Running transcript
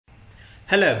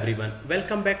Hello everyone,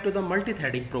 welcome back to the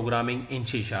multi-threading programming in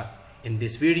C#. In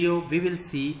this video, we will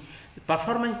see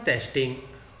performance testing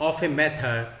of a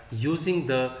method using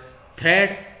the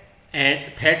thread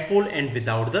pool and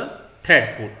without the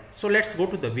thread pool. So let's go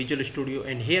to the Visual Studio,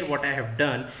 and here what I have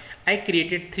done, I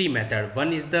created three methods.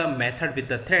 One is the method with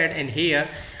the thread, and here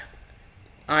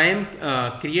I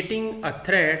am creating a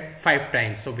thread 5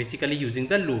 times. So basically using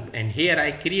the loop, and here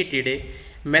I created a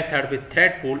method with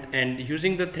thread pool, and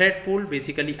using the thread pool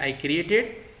basically I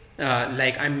created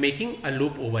like I'm making a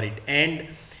loop over it, and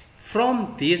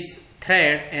from this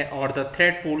thread or the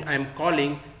thread pool I'm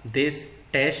calling this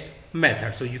test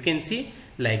method. So you can see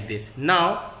like this.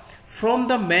 Now from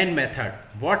the main method,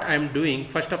 what I'm doing,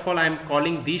 first of all I'm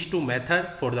calling these two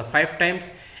methods for the 5 times,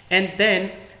 and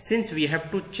then since we have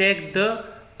to check the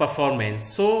performance,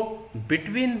 so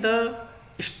between the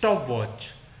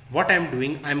stopwatch, what I'm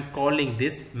doing, I'm calling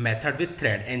this method with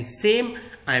thread, and same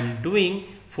I'm doing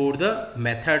for the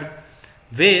method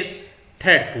with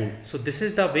thread pool. So this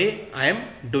is the way I am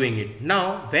doing it.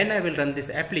 Now when I will run this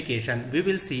application, we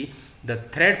will see the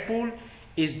thread pool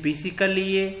is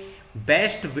basically a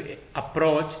best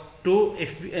approach to,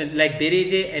 if like there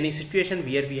is any situation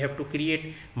where we have to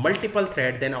create multiple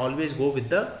thread, then always go with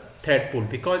the thread pool,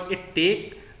 because it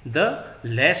take the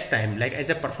less time. Like as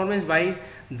a performance wise,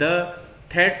 the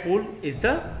thread pool is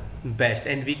the best,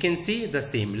 and we can see the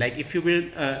same. Like if you will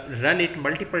run it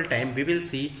multiple times, we will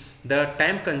see the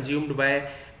time consumed by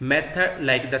method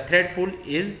like the thread pool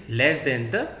is less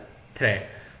than the thread.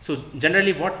 So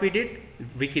generally what we did,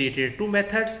 we created two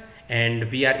methods,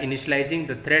 and we are initializing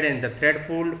the thread and the thread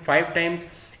pool 5 times,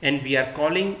 and we are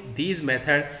calling these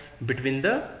method between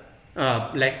the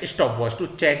like stopwatch to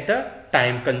check the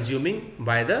time consuming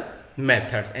by the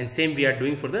methods, and same we are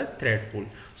doing for the thread pool.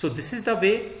 So this is the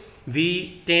way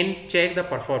we can check the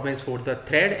performance for the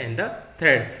thread and the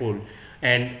thread pool,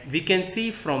 and we can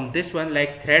see from this one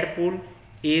like thread pool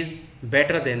is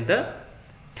better than the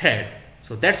thread.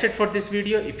 So that's it for this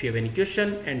video. If you have any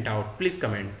question and doubt, please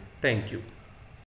comment. Thank you.